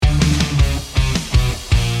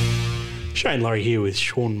Shane Lawrie here with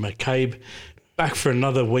Sean McCabe, back for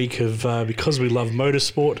another week of Because We Love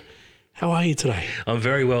Motorsport. How are you today? I'm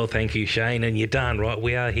very well, thank you, Shane. And you're darn right,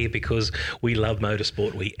 we are here because we love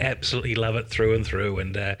motorsport. We absolutely love it through and through.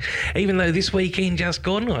 And even though this weekend just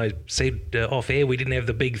gone, I said off air we didn't have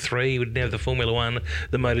the big three, we didn't have the Formula One,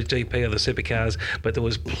 the MotoGP or the Supercars, but there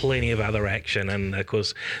was plenty of other action. And of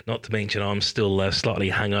course, not to mention I'm still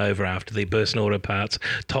slightly hungover after the Burnouts Auto Parts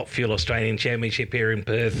Top Fuel Australian Championship here in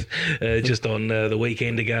Perth just on the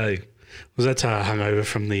weekend ago. Was that hungover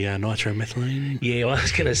from the nitromethylene? Yeah, I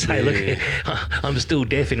was going to say, look, I'm still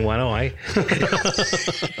deaf in one eye. Oh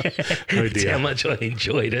dear. That's how much I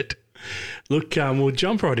enjoyed it. Look, we'll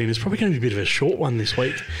jump right in. It's probably going to be a bit of a short one this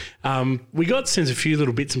week. We got sent a few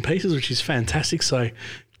little bits and pieces, which is fantastic, so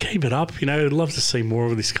keep it up. I'd love to see more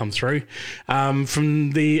of this come through.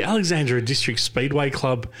 From the Alexandria District Speedway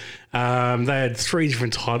Club, they had 3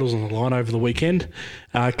 different titles on the line over the weekend.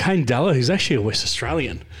 Kane Dalla, who's actually a West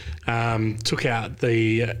Australian, took out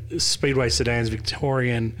the Speedway Sedans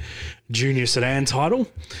Victorian Junior Sedan title.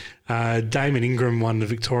 Damon Ingram won the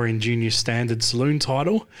Victorian Junior Standard Saloon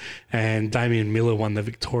title, and Damien Miller won the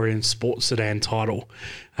Victorian Sports Sedan title.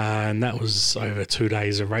 And that was over 2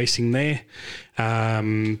 days of racing there.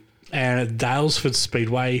 And at Dalesford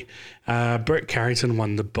Speedway, Brett Carrington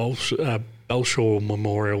won the Belshaw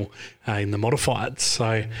Memorial in the modified.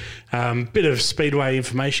 So bit of Speedway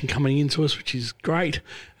information coming into us, which is great.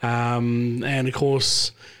 And of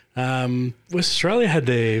course, West Australia had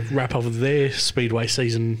their wrap up of their Speedway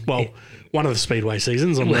season. Well, one of the Speedway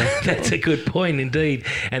seasons. That's a good point indeed.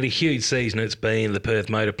 And a huge season it's been, the Perth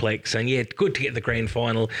Motorplex. And yeah, good to get the grand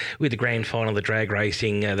final. With the grand final, the drag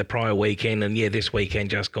racing the prior weekend. And yeah, this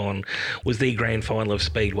weekend just gone was the grand final of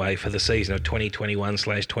Speedway for the season of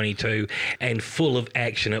 2021/22. And full of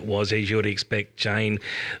action it was, as you would expect, Jane.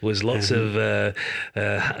 There was lots of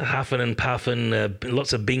huffing and puffing,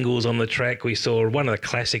 lots of bingles on the track. We saw one of the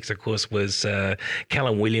classics, of course, was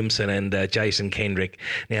Callum Williamson and Jason Kendrick.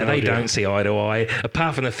 Now, they don't see eye to eye,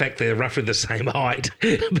 apart from the fact they're roughly the same height.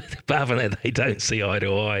 But apart from that, they don't see eye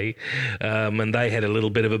to eye. And they had a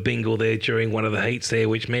little bit of a bingle there during one of the heats there,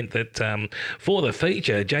 which meant that for the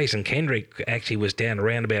feature, Jason Kendrick actually was down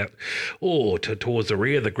around about, towards the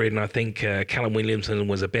rear of the grid, and I think Callum Williamson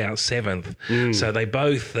was about 7th. So they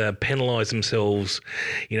both penalised themselves,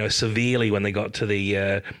 severely when they got to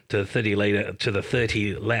the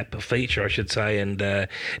 30 lap feature, I should say. And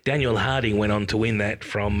Daniel Harding went on to win that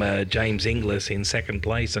from James Inglis in second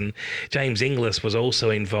place, and James Inglis was also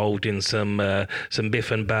involved in some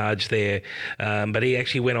biff and barge there, but he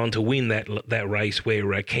actually went on to win that race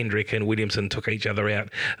where Kendrick and Williamson took each other out,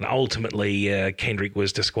 and ultimately Kendrick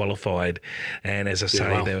was disqualified. And as I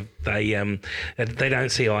say, they don't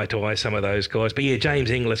see eye to eye, some of those guys. But yeah,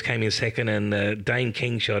 James Inglis came in second, and Dane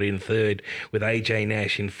King shot in third, with AJ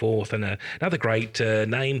Nash in fourth, and another great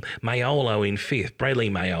name, Mayolo, in fifth, Bradley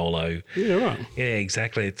Mayolo. Yeah, right. Yeah,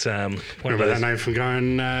 exactly. It's remember that name from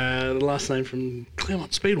going, the last name from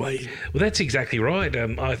Claremont Speedway. Well, that's exactly right.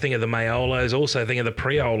 I think of the Mayolos, also think of the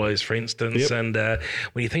Priolos, for instance. Yep. And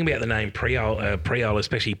when you think about the name Priolo,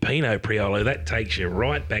 especially Pino Priolo, that takes you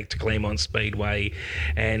right back to Claremont Speedway.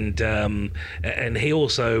 And he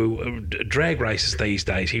also drag races these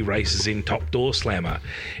days. He races in Top Door Slammer.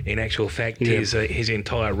 In actual fact, his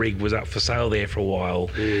entire rig was up for sale there for a while.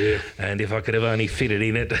 Yeah. And if I could have only fitted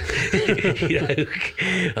in it,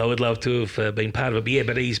 I would love to have been part of it. But yeah,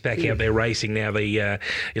 but he's back out there racing now. He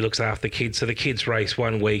looks after the kids. So the kids race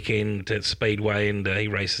one weekend at Speedway, and he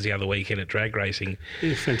races the other weekend at drag racing.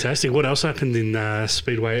 Yeah, fantastic. What else happened in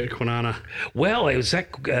Speedway at Kwinana? Well, it was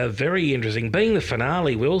very interesting. Being the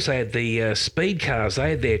finale, we also had the Speed Cars.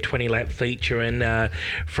 They had their 20-lap feature, and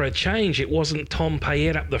for a change, it wasn't Tom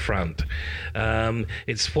Payette up the front.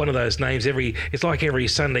 It's one of those names. It's like every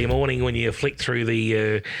Sunday morning when you flick through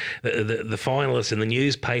the finalists in the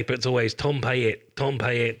newspaper. It's always Tom Payette,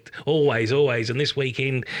 always. And this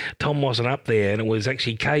weekend, Tom wasn't up there, and it was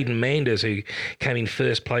actually Caden Manders who came in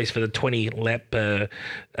first place for the 20-lap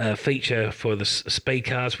feature for the Speed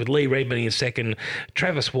Cars, with Lee Redmond in second,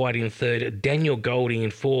 Travis White in third, Daniel Golding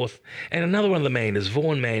in fourth, and another one of the Manders,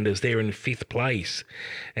 Vaughan Manders, there in fifth place.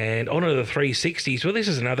 And on to the 360s. Well, this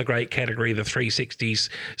is another great category, the 360s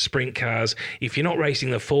sprint cars. If you're not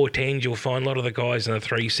racing the 410s, you'll find a lot of the guys in the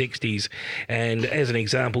 360s. And as an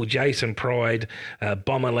example, example, Jason Pride,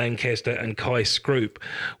 Bomber Lancaster and Kai Scroop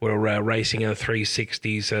were racing in the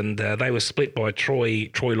 360s, and they were split by Troy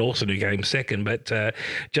Lawson, who came second. But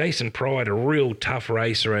Jason Pride, a real tough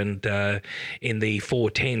racer, and in the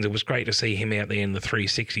 410s, it was great to see him out there in the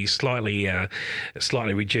 360s,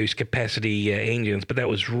 slightly reduced capacity engines, but that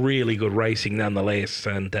was really good racing nonetheless.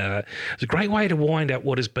 And it's a great way to wind up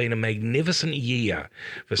what has been a magnificent year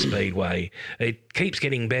for Speedway. It keeps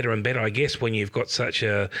getting better and better, I guess, when you've got such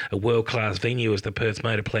a world-class venue as the Perth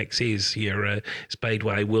Motorplex is. Your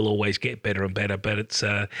Speedway will always get better and better, but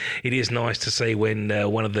it is nice to see when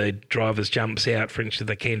one of the drivers jumps out. For instance,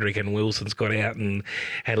 the Kendrick and Wilsons got out and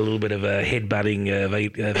had a little bit of a headbutting of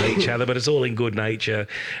each other, but it's all in good nature.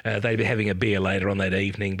 They'd be having a beer later on that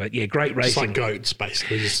evening, but yeah, great racing. It's like goats,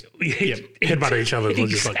 basically. Just headbutt each other. Exactly,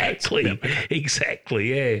 just like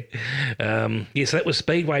exactly, yeah. So that was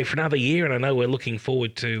Speedway for another year, and I know we're looking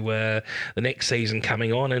forward to the next season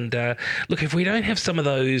coming on. And look, if we don't have some of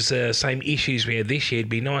those same issues we had this year, it'd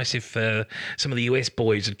be nice if some of the US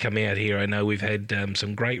boys had come out here. I know we've had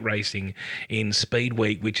some great racing in Speed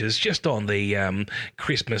Week, which is just on the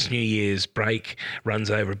Christmas, New Year's break, runs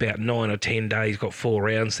over about 9 or 10 days, got 4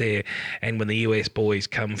 rounds there. And when the US boys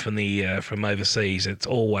come from overseas, it's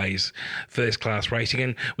always first-class racing.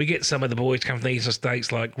 And we get some of the boys come from the Eastern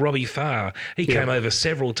States, like Robbie Farr. He came over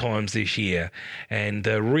several times this year and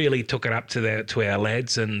really took it up to our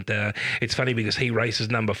lads. And it's funny because he races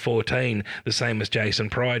number 14, the same as Jason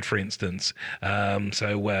Pride, for instance.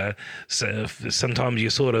 So sometimes you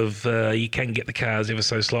sort of you can get the cars ever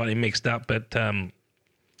so slightly mixed up, but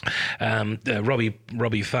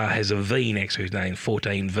Robbie Farr has a V next to his name,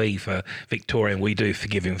 14V for Victorian. We do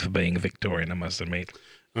forgive him for being a Victorian, I must admit.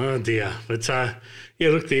 Oh dear, but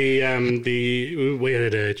look, we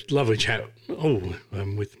had a lovely chat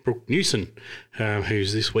with Brooke Newson,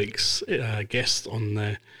 who's this week's guest on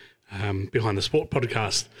the Behind the Sport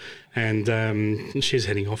podcast, and she's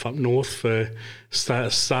heading off up north for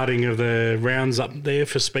starting of the rounds up there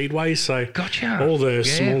for Speedway. So gotcha. All the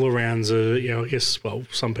smaller rounds are, I guess, well,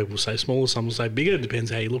 some people say smaller, some will say bigger. It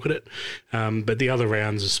depends how you look at it. But the other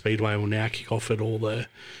rounds of Speedway will now kick off at all the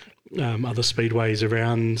other speedways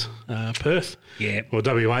around Perth. Yeah. Or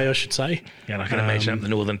WA, I should say. Yeah, and I can imagine up the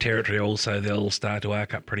Northern Territory also, they'll start to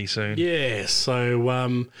arc up pretty soon. Yeah,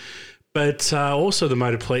 so... But also the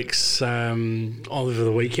Motorplex over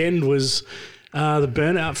the weekend was the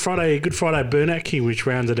Good Friday Burnout King, which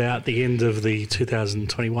rounded out the end of the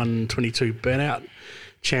 2021-22 Burnout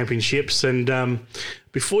Championships. And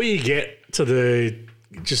before you get to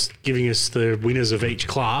just giving us the winners of each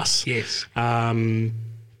class, yes, got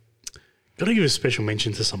to give a special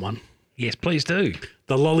mention to someone. Yes, please do.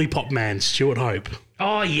 The Lollipop Man, Stuart Hope.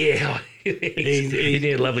 Oh yeah. He's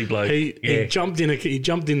a lovely bloke. He jumped in the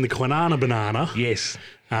Quinana Banana. Yes.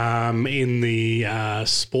 In the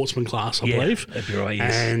sportsman class, I believe. That'd be right,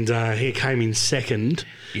 yes. And he came in second.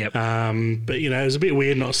 Yep. But it was a bit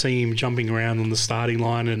weird not seeing him jumping around on the starting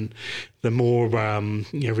line, and the more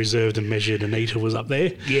reserved and measured Anita was up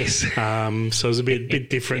there. Yes. So it was a bit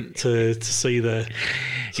different to see the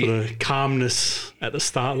sort of calmness at the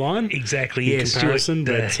start line. Exactly. In comparison,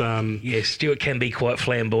 Stuart, Stuart can be quite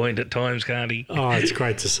flamboyant at times, can't he? Oh, it's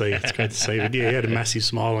great to see. But he had a massive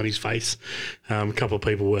smile on his face. A couple of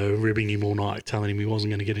people were ribbing him all night, telling him he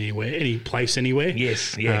wasn't going to get any place anywhere.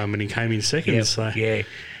 Yes, yeah. And he came in second. Yep, so yeah.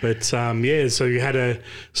 But so you had a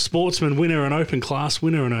sportsman winner, an open class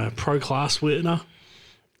winner, and a pro class winner.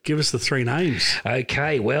 Give us the 3 names.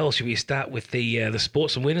 Okay, well, should we start with the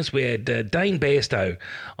sportsman winners? We had Dane Bairstow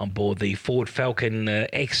on board the Ford Falcon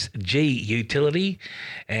XG utility,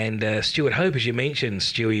 and Stuart Hope, as you mentioned.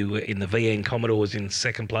 Stewie in the VN Commodore was in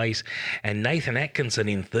second place, and Nathan Atkinson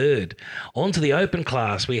in third. On to the open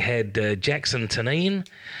class, we had Jackson Tananian,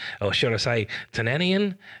 or should I say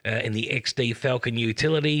Tananian, in the XD Falcon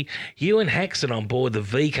utility. Ewan Haxton on board the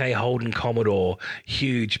VK Holden Commodore,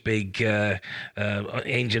 huge big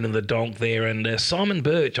engine in the donk there, and Simon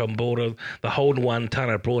Birch on board of the Holden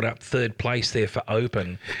 1-tonner brought up third place there for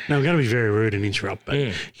open. Now, I'm going to be very rude and interrupt, but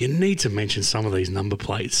you need to mention some of these number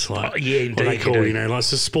plates. Like, indeed. What they call, like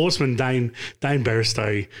the sportsman Dane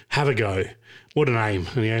Bairstow, have a go. What a name.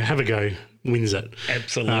 Have a go wins it.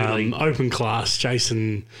 Absolutely. Open class,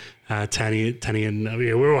 Jason Tannian.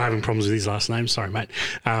 We're all having problems with his last name. Sorry, mate.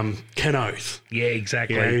 Ken Oath. Yeah,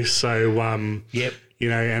 exactly. Yep.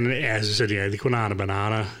 And as I said, the Quinana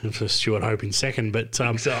Banana for Stuart Hope in second. But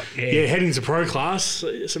heading to pro class,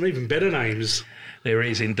 some even better names. There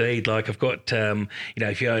is indeed. Like I've got,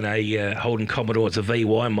 if you own a Holden Commodore, it's a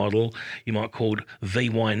VY model, you might call it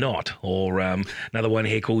VY Not, or another one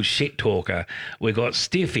here called Shit Talker. We've got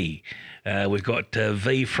Stiffy. We've got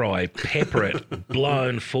V-Fry, Pepper It,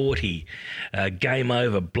 Blown 40, Game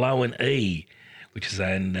Over, Blown E, which is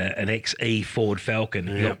an XE Ford Falcon.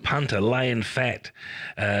 You've got Punter, Laying Fat,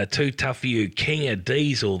 Too Tough For You, King of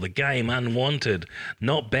Diesel, The Game Unwanted,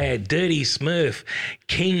 Not Bad, Dirty Smurf,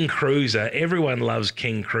 King Cruiser. Everyone loves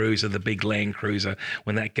King Cruiser, the big Land Cruiser,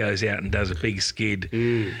 when that goes out and does a big skid.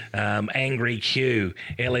 Angry Q,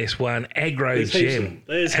 LS1, Agro Gem.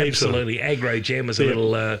 Absolutely. Agro Gem is a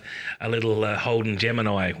little Holden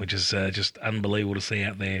Gemini, which is just unbelievable to see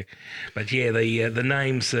out there. But yeah, the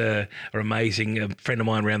names are amazing. A friend of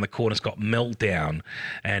mine around the corner's got Meltdown,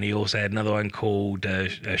 and he also had another one called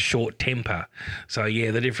Short Temper. So yeah,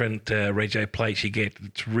 the different rego plates you get,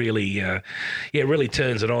 it's really, really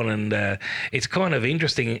turns it on, and it's kind of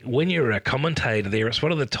interesting when you're a commentator there. It's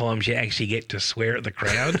one of the times you actually get to swear at the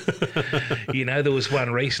crowd. There was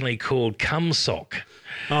one recently called Cum Sock.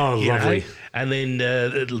 Oh, lovely. And then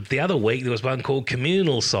the other week there was one called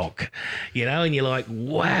Communal Sock, and you're like,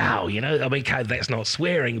 wow, I mean, that's not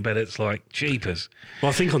swearing, but it's like, jeepers. Well,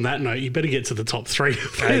 I think on that note, you better get to the top three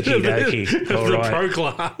of the pro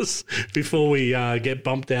class before we get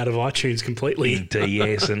bumped out of iTunes completely. Indeed,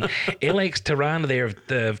 yes. And LX Tirana there of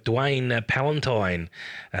Dwayne Palantine,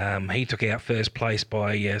 he took out first place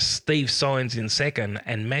by Steve Sines in second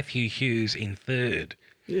and Matthew Hughes in third.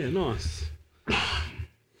 Yeah, nice.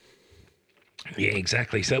 Yeah,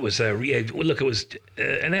 exactly. So it was, it was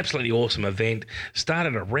an absolutely awesome event.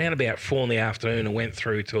 Started around about 4 in the afternoon and went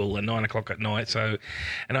through till 9 o'clock at night. So,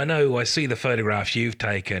 and I see the photographs you've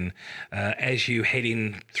taken as you head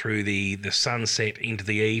in through the sunset into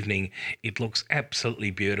the evening. It looks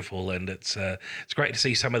absolutely beautiful, and it's great to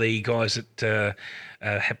see some of the guys that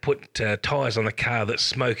have put tyres on the car that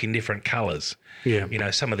smoke in different colours. Yeah.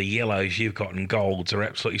 Some of the yellows you've got and golds are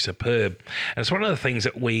absolutely superb. And it's one of the things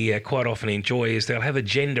that we quite often enjoy is they'll have a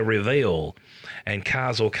gender reveal, and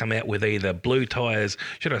cars will come out with either blue tyres,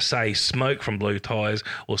 should I say smoke from blue tyres,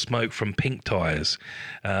 or smoke from pink tyres.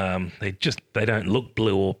 They don't look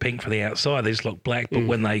blue or pink from the outside, they just look black, but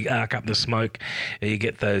when they arc up the smoke, you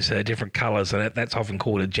get those different colours, and that's often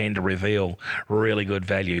called a gender reveal. Really good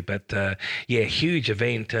value. But huge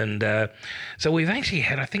event. And so we've actually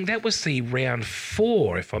had, I think that was the round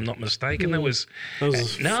 4, if I'm not mistaken. It's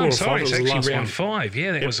actually round 5.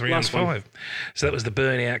 Yeah, that was round 5. So that was the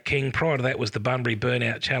Burnout King. Prior to that was the Bunbury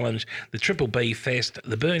Burnout Challenge, the Triple B Fest,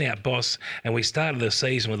 the Burnout Boss, and we started the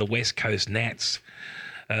season with the West Coast Nats.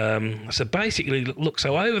 So basically,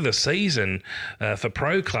 so over the season for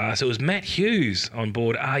Pro Class, it was Matt Hughes on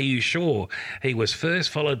board Are You Sure? He was first,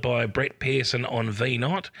 followed by Brett Pearson on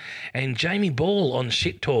V-Not, and Jamie Ball on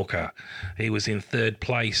Shit Talker. He was in third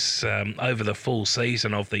place over the full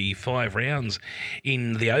season of the 5 rounds.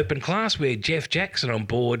 In the Open Class, we had Jeff Jackson on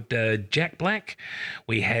board Jack Black.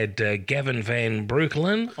 We had Gavin Van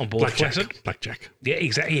Breukelen on board Blackjack. Yeah,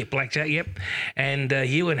 exactly. Yeah, Blackjack, yep. And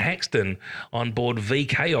Ewan Haxton on board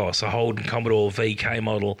VK Chaos, a Holden Commodore VK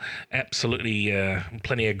model. Absolutely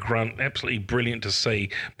plenty of grunt, absolutely brilliant to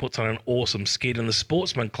see. Puts on an awesome skid. In the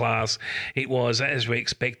sportsman class, it was, as we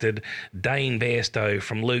expected, Dane Bairstow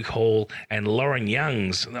from Luke Hall and Lauren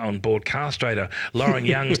Youngs on board Castrator. Lauren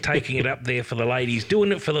Youngs taking it up there for the ladies,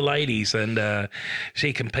 doing it for the ladies, and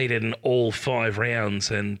she competed in all 5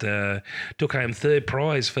 rounds and took home third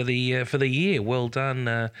prize for the year. Well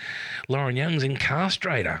done, Lauren Youngs in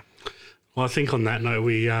Castrator. Well, I think on that note,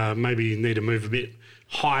 we maybe need to move a bit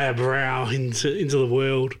higher brow into the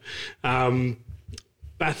world.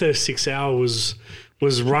 Bathurst 6 Hour was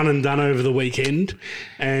run and done over the weekend,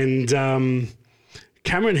 and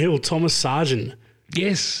Cameron Hill, Thomas Sargent,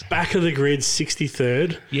 yes, back of the grid,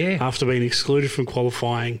 63rd, after being excluded from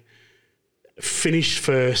qualifying, finished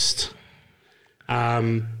first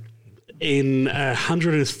in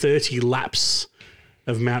 130 laps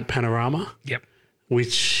of Mount Panorama. Yep.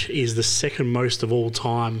 Which is the second most of all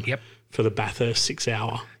time for the Bathurst 6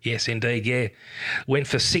 Hour. Yes, indeed, yeah. Went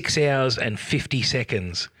for 6 hours and 50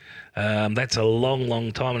 seconds. That's a long,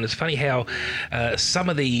 long time. And it's funny how some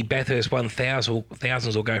of the Bathurst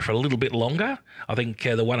 1000s will go for a little bit longer. I think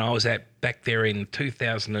the one I was at back there in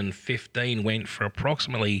 2015 went for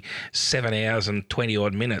approximately 7 hours and 20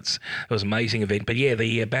 odd minutes. It was an amazing event. But yeah,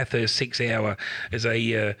 the Bathurst 6 Hour is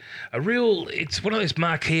a real, it's one of those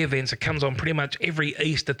marquee events that comes on pretty much every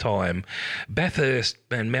Easter time. Bathurst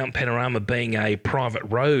and Mount Panorama being a private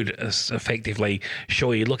road, effectively.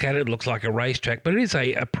 Sure, you look at it, it looks like a racetrack, but it is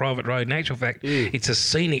a private private road. In actual fact, it's a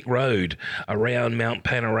scenic road around Mount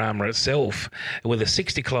Panorama itself with a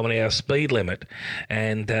 60-kilometre-hour speed limit.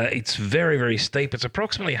 And it's very, very steep. It's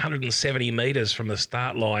approximately 170 metres from the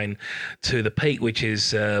start line to the peak, which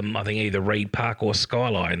is, I think, either Reed Park or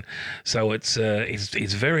Skyline. So it's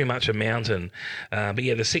very much a mountain. But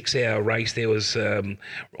yeah, the 6-hour race there was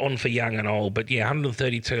on for young and old. But yeah,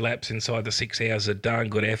 132 laps inside the 6 hours, a darn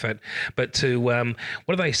good effort. But to, what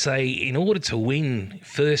do they say? In order to win,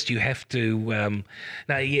 first you have to,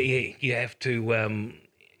 you have to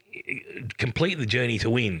complete the journey to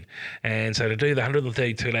win. And so to do the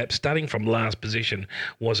 132 laps, starting from last position,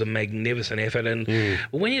 was a magnificent effort. And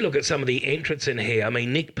when you look at some of the entrants in here, I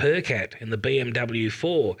mean, Nick Percat in the BMW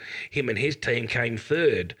 4, him and his team came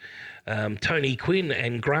third. Tony Quinn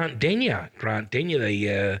and Grant Denyer,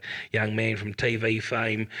 the young man from TV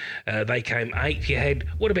fame, they came 8th. You had,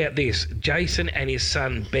 what about this? Jason and his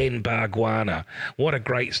son Ben Barguana. What a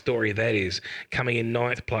great story that is, coming in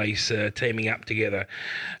 9th place, teaming up together.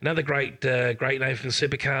 Another great name from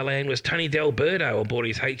Supercar land was Tony D'Alberto aboard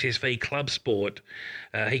his HSV Club Sport.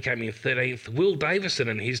 He came in 13th. Will Davison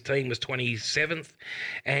and his team was 27th.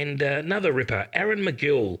 And another ripper, Aaron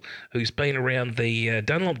McGill, who's been around the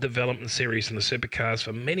Dunlop Development Series and the Supercars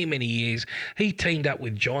for many, many years. He teamed up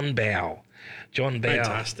with John Bow.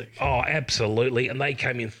 Fantastic. Oh, absolutely. And they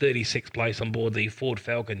came in 36th place on board the Ford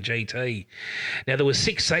Falcon GT. Now, there were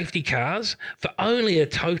 6 safety cars for only a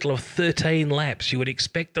total of 13 laps. You would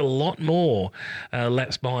expect a lot more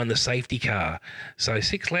laps behind the safety car. So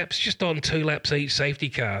 6 laps, just on 2 laps each safety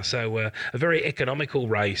car. So a very economical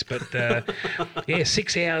race. But,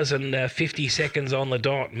 6 hours and 50 seconds on the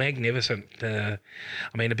dot. Magnificent. I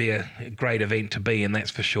mean, it'd be a great event to be in, that's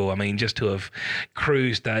for sure. I mean, just to have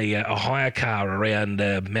cruised a hire car around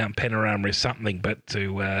Mount Panorama is something, but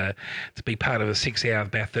to be part of a 6-hour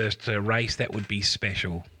Bathurst race, that would be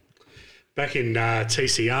special. Back in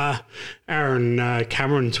TCR, Aaron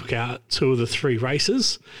Cameron took out 2 of the 3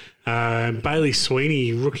 races. Bailey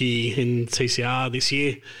Sweeney, rookie in TCR this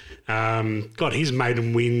year, got his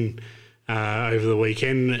maiden win over the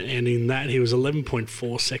weekend, and in that he was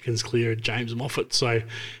 11.4 seconds clear of James Moffat, so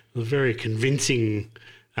a very convincing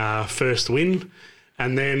first win.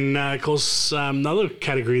 And then, of course, another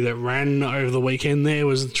category that ran over the weekend there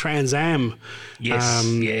was the Trans Am. Yes,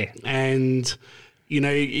 And, you know,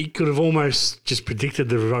 you could have almost just predicted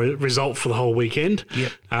the result for the whole weekend.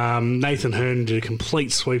 Yep. Nathan Hearn did a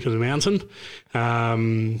complete sweep of the mountain.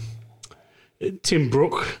 Tim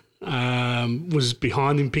Brook was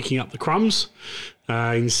behind him picking up the crumbs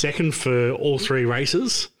in second for all 3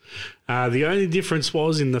 races. The only difference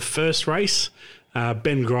was in the first race,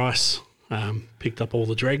 Ben Grice picked up all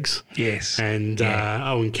the dregs. Yes. And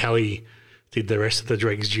Owen Kelly did the rest of the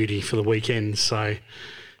dregs duty for the weekend. So,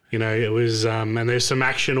 you know, it was, and there's some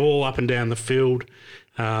action all up and down the field.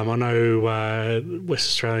 I know West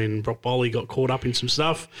Australian Brock Boley got caught up in some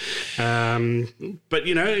stuff. But,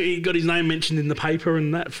 you know, he got his name mentioned in the paper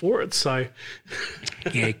and that for it. So,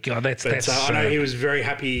 yeah, God, that's I know he was very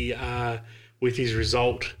happy with his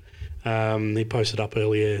result. He posted up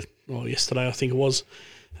yesterday, I think it was.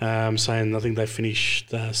 Saying I think they finished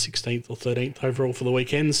 16th or 13th overall for the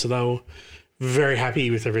weekend, so they were very happy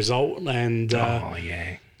with the result. And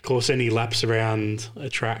of course, any laps around a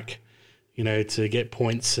track, you know, to get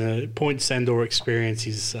points and or experience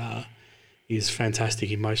is fantastic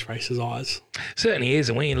in most races' eyes. Certainly is,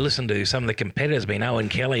 and when you listen to some of the competitors, Owen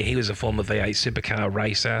Kelly, he was a former V8 supercar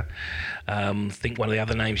racer. I think one of the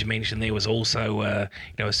other names you mentioned there was also a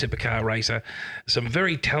supercar racer. Some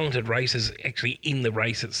very talented racers actually in the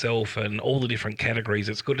race itself and all the different categories.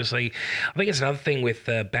 It's good to see. I think it's another thing with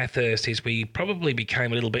Bathurst is we probably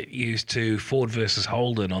became a little bit used to Ford versus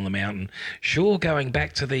Holden on the mountain. Sure, going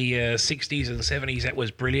back to the 60s and 70s, that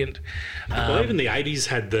was brilliant. Well, even the 80s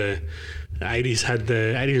had the 80s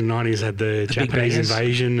and 90s had the Japanese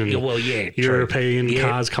invasion and European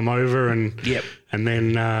cars come over and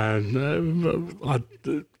then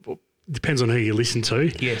depends on who you listen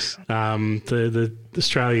to. Yes. The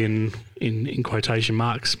Australian, in quotation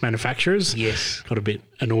marks, manufacturers got a bit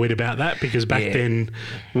annoyed about that because back then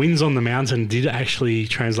wins on the mountain did actually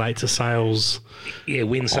translate to sales. Yeah,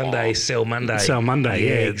 win Sunday, sell Monday. Sell Monday,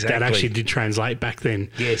 yeah, exactly. That actually did translate back then.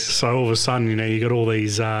 Yes. So all of a sudden, you know, you got all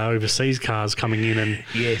these overseas cars coming in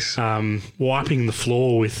and wiping the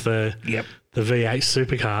floor with the V8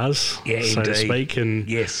 supercars, so to speak. And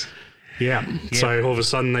so all of a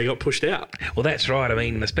sudden they got pushed out. Well, that's right. I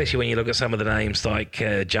mean, especially when you look at some of the names like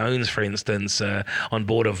Jones, for instance, on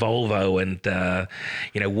board a Volvo and,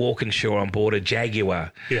 Walkinshaw on board a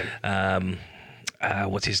Jaguar. Yeah.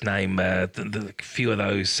 What's his name? The few of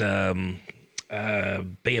those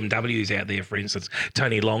BMWs out there, for instance,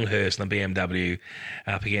 Tony Longhurst and the BMW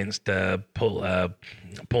up against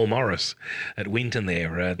Paul Morris at Winton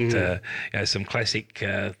there at some classic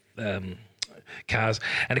cars.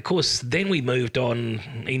 And of course, then we moved on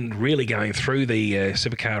in really going through the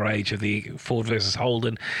supercar age of the Ford versus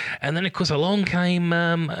Holden. And then, of course, along came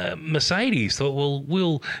Mercedes. Thought, well,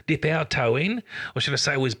 we'll dip our toe in. Or should I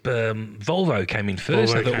say it was Volvo came in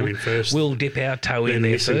first. Volvo came in first. We'll dip our toe in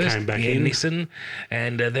there Nissan first. Came back in. Nissan.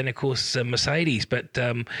 And then, of course, Mercedes. But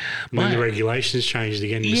then the regulations changed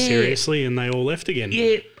again mysteriously and they all left again.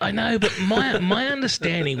 Yeah, I know. But my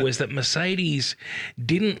understanding was that Mercedes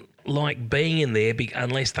didn't like being in there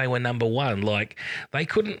unless they were number one. Like they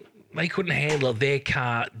couldn't handle it. Their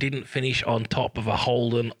car didn't finish on top of a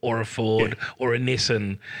Holden or a Ford or a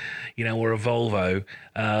Nissan, or a Volvo.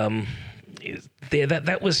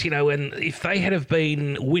 That was, and if they had have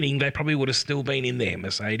been winning, they probably would have still been in there,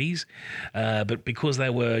 Mercedes. But because they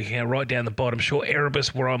were right down the bottom, sure,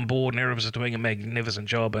 Erebus were on board, and Erebus are doing a magnificent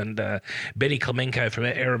job. And Benny Klemenko from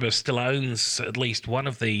Erebus still owns at least one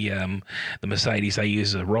of the Mercedes they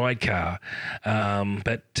use as a ride car.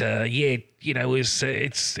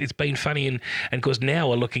 It's been funny, and of course now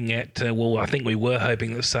we're looking at I think we were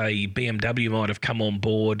hoping that say BMW might have come on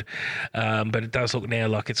board, but it does look now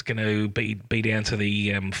like it's going to be down to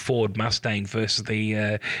the Ford Mustang versus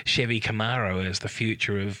the Chevy Camaro as the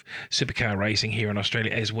future of supercar racing here in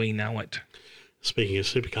Australia as we know it. Speaking of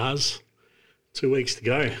supercars, 2 weeks to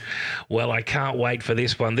go. Well, I can't wait for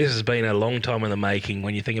this one. This has been a long time in the making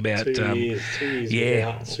when you think about 2 years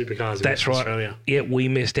without supercars in that's right. Australia. Yeah, we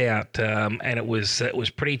missed out, and it was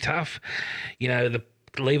pretty tough.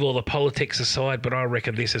 Leave all the politics aside, but I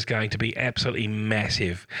reckon this is going to be absolutely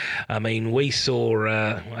massive. I mean, we saw,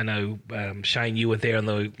 I know, Shane, you were there on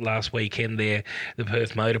the last weekend there, the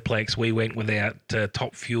Perth Motorplex. We went without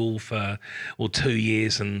top fuel for, 2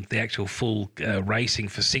 years and the actual full racing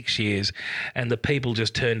for 6 years. And the people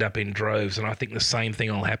just turned up in droves. And I think the same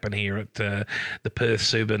thing will happen here at the Perth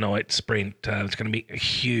Super Night Sprint. It's going to be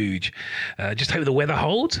huge. Just hope the weather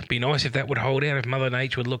holds. It'd be nice if that would hold out, if Mother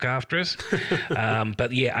Nature would look after us.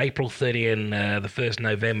 But yeah, April 30 and the 1st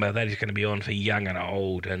November, that is going to be on for young and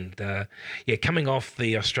old. And coming off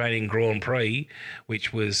the Australian Grand Prix,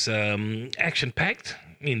 which was action-packed,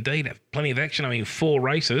 indeed, plenty of action. I mean, 4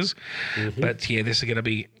 races. Mm-hmm. But yeah, this is going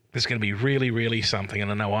to be really, really something. And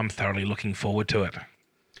I know I'm thoroughly looking forward to it.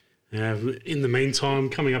 In the meantime,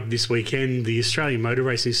 coming up this weekend, the Australian Motor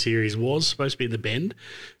Racing Series was supposed to be at the Bend,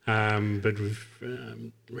 but we've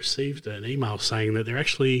received an email saying that they're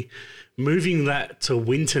actually moving that to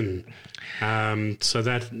Winton. So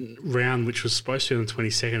that round, which was supposed to be on the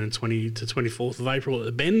 22nd and 20 to 24th of April at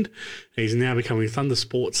the Bend, is now becoming Thunder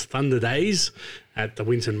Sports Thunder Days at the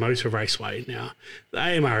Winton Motor Raceway. Now, the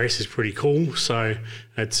AMRS is pretty cool, so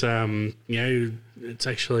it's it's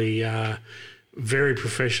actually very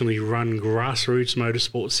professionally run grassroots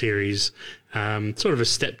motorsport series, sort of a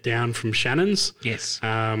step down from Shannon's. Yes.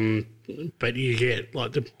 But you get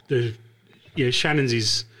like Shannon's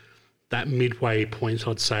is that midway point,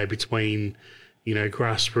 I'd say, between,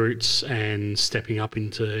 grassroots and stepping up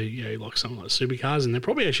into, like something like supercars, and they're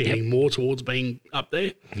probably actually heading more towards being up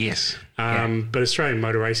there. Yes. But Australian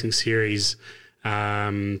Motor Racing Series,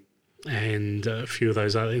 and a few of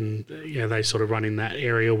those other, they sort of run in that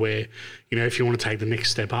area where, if you want to take the next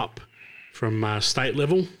step up from state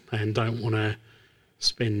level and don't want to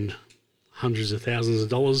spend hundreds of thousands of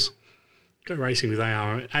dollars, go racing with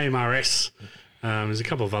AMRS. There's a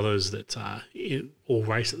couple of others that all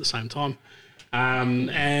race at the same time.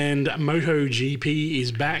 And MotoGP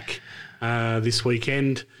is back this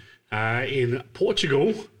weekend in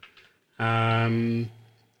Portugal. And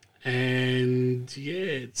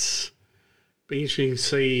it's be interesting to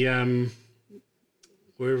see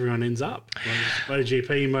where everyone ends up.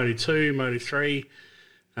 MotoGP, Moto2, Moto3.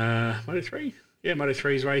 Moto3? Yeah,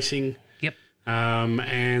 Moto3 is racing. Yep.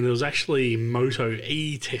 And there was actually Moto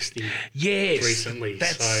E testing recently.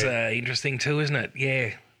 That's interesting too, isn't it?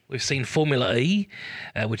 Yeah. We've seen Formula E,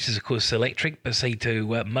 which is, of course, electric, but see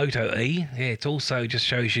to Moto E. Yeah, it also just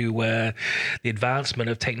shows you the advancement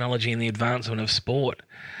of technology and the advancement of sport.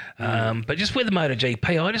 But just with the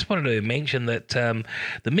MotoGP, I just wanted to mention that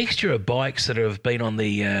the mixture of bikes that have been on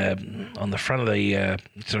the front of the,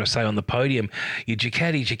 on the podium, your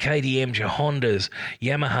Ducatis, your KTMs, your Hondas,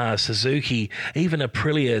 Yamaha, Suzuki, even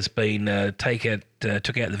Aprilia has been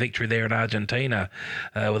took out the victory there in Argentina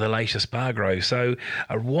with Alicia Spargo. So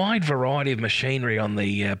a wide variety of machinery on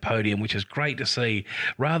the podium, which is great to see,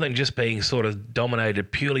 rather than just being sort of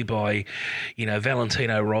dominated purely by,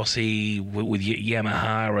 Valentino Rossi with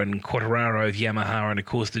Yamaha and Quartararo with Yamaha, and of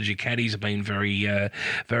course the Ducatis have been very,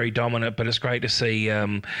 very dominant. But it's great to see,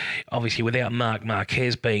 obviously without Marc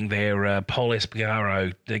Marquez being there, Paul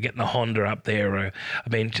Espargaro, they're getting the Honda up there. I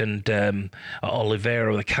mentioned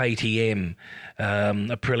Oliveira, the KTM.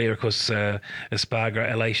 Aprilia, of course,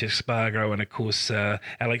 Alicia Spargo, and of course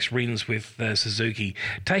Alex Rins with Suzuki,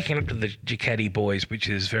 taking up to the Ducati boys, which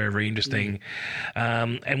is very, very interesting.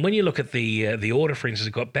 And when you look at the order, for instance,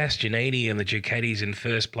 we've got Bastianini and the Ducatis in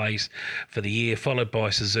first place for the year, followed by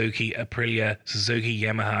Suzuki, Aprilia, Suzuki,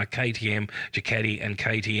 Yamaha, KTM, Ducati, and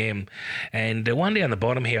KTM. And one down the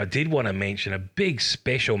bottom here, I did want to mention a big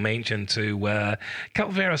special mention to a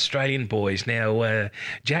couple of our Australian boys. Now,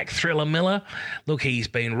 Jack Thriller Miller. Look, he's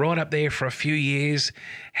been right up there for a few years,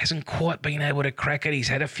 hasn't quite been able to crack it. He's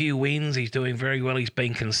had a few wins. He's doing very well. He's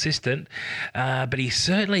been consistent. But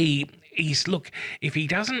look, if he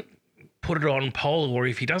doesn't put it on pole, or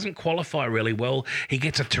if he doesn't qualify really well, he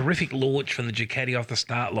gets a terrific launch from the Ducati off the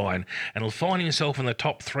start line, and he'll find himself in the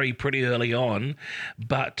top three pretty early on.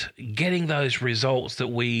 But getting those results that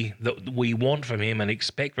we want from him and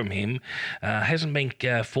expect from him hasn't been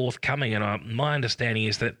forthcoming. And my understanding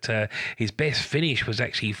is that his best finish was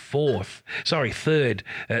actually third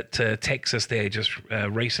at Texas there just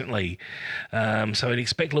recently. So I'd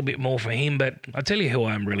expect a little bit more from him. But I tell you who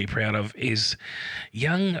I'm really proud of is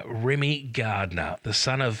young Remy Gardner, the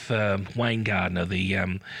son of Wayne Gardner, the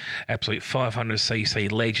absolute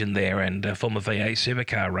 500cc legend there, and former V8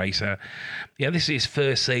 supercar racer. Yeah, this is his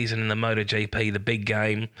first season in the MotoGP, the big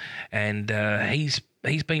game, and he's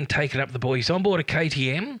been taken up the boy. He's on board a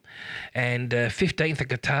KTM, and 15th at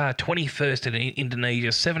Qatar, 21st in Indonesia,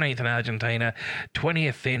 17th in Argentina,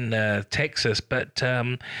 20th in Texas. But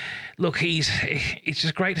look, it's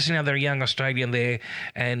just great to see another young Australian there,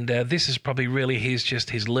 and this is probably really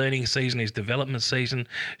his learning season, his development season.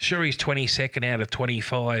 Sure, he's 22nd out of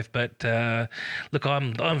 25, but look,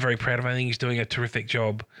 I'm very proud of him. I think he's doing a terrific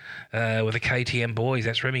job with the KTM boys.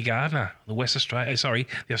 That's Remy Gardner, the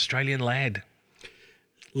the Australian lad.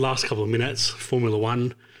 Last couple of minutes, Formula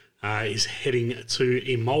One is heading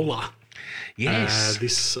to Imola. Yes.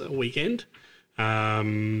 This weekend.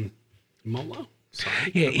 Imola?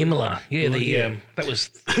 Sorry. Yeah, Imola. Yeah, that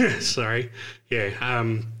was... Sorry.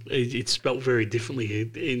 Yeah, it's spelt very differently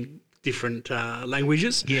in different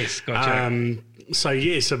languages. Yes, gotcha.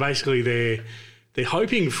 So basically they're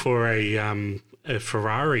hoping for a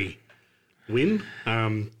Ferrari win.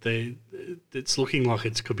 It's looking like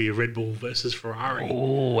it could be a Red Bull versus Ferrari.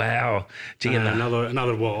 Oh wow!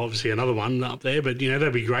 Another obviously another one up there, but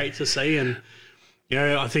that'd be great to see, and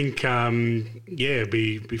I think it'd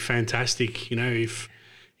be fantastic.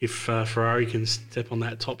 If Ferrari can step on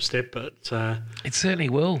that top step, but it certainly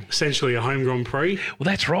will. Essentially a home Grand Prix. Well,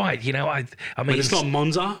 that's right. I mean, but it's not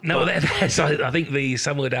Monza. No, that's. I think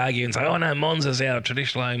some would argue and say, "Oh no, Monza's our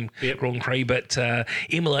traditional home Grand Prix," but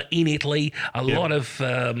Imola in Italy, a lot of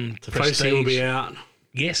prestige. Will be out.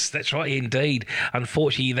 Yes, that's right, indeed.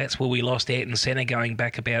 Unfortunately, that's where we lost Ayrton Senna going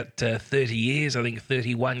back about 30 years, I think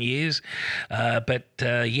 31 years.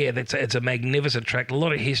 It's a magnificent track, a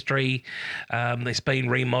lot of history. It's been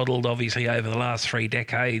remodelled, obviously, over the last 3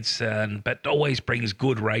 decades, but always brings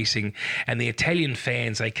good racing. And the Italian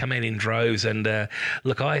fans, they come in droves. And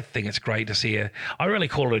look, I think it's great to see I really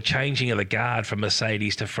call it a changing of the guard from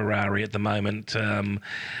Mercedes to Ferrari at the moment. And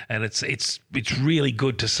it's really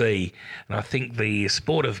good to see. And I think the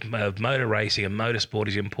sport of motor racing and motorsport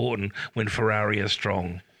is important when Ferrari is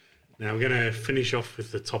strong. Now, we're going to finish off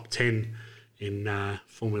with the top 10 in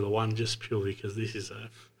Formula One, just purely because this is an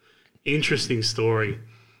interesting story.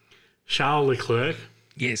 Charles Leclerc.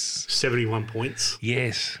 Yes. 71 points.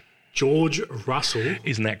 Yes. George Russell.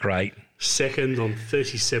 Isn't that great? Second on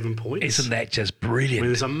 37 points. Isn't that just brilliant? I mean,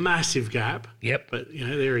 there's a massive gap. Yep. But,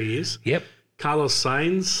 there he is. Yep. Carlos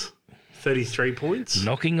Sainz, 33 points.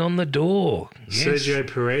 Knocking on the door. Yes. Sergio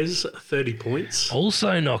Perez, 30 points.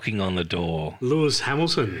 Also knocking on the door. Lewis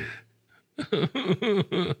Hamilton. No,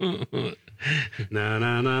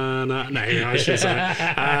 I should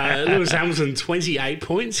say. Lewis Hamilton, 28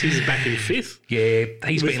 points. He's back in 5th. Yeah,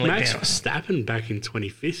 he's been let Max down. Verstappen back in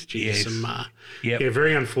 25th. Geez, Yes. some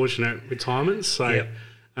very unfortunate retirements. So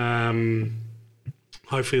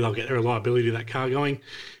hopefully they'll get the reliability of that car going.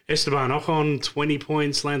 Esteban Ocon, 20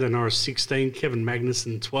 points. Lando Norris, 16. Kevin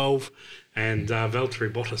Magnussen, 12. And Valtteri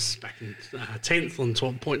Bottas back in 10th on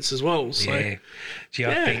 12 points as well. So, yeah. Gee,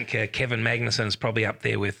 I think Kevin Magnussen's probably up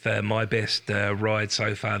there with my best ride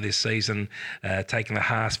so far this season, taking the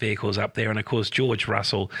Haas vehicles up there. And, of course, George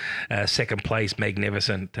Russell, second place,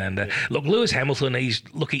 magnificent. And, look, Lewis Hamilton,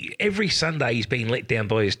 every Sunday he's been let down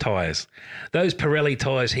by his tyres. Those Pirelli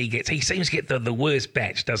tyres he seems to get the worst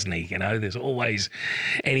batch, doesn't he? You know, there's always...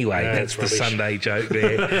 Anyway, that's the Sunday joke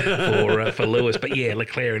there for Lewis. But, yeah,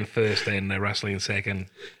 Leclerc in first and Russell in second.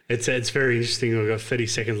 It's very interesting. We've got 30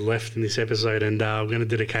 seconds left in this episode, and I'm going to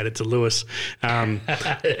dedicate it to Lewis.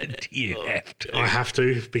 You have to. I have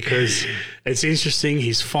to, because it's interesting.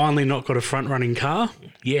 He's finally not got a front-running car.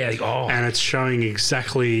 Yeah. Oh. And it's showing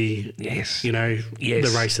exactly,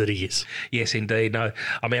 the race that he is. Yes, indeed. No,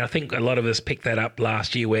 I mean, I think a lot of us picked that up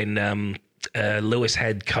last year when Lewis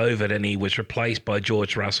had COVID and he was replaced by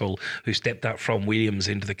George Russell, who stepped up from Williams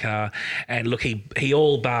into the car. And look, he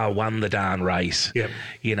all bar won the darn race. Yep.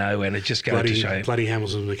 And it just goes to show. Bloody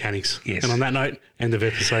Hamilton mechanics. Yes. And on that note, end of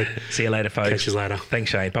episode. See you later, folks. Catch you later. Thanks,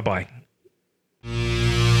 Shane. Bye-bye.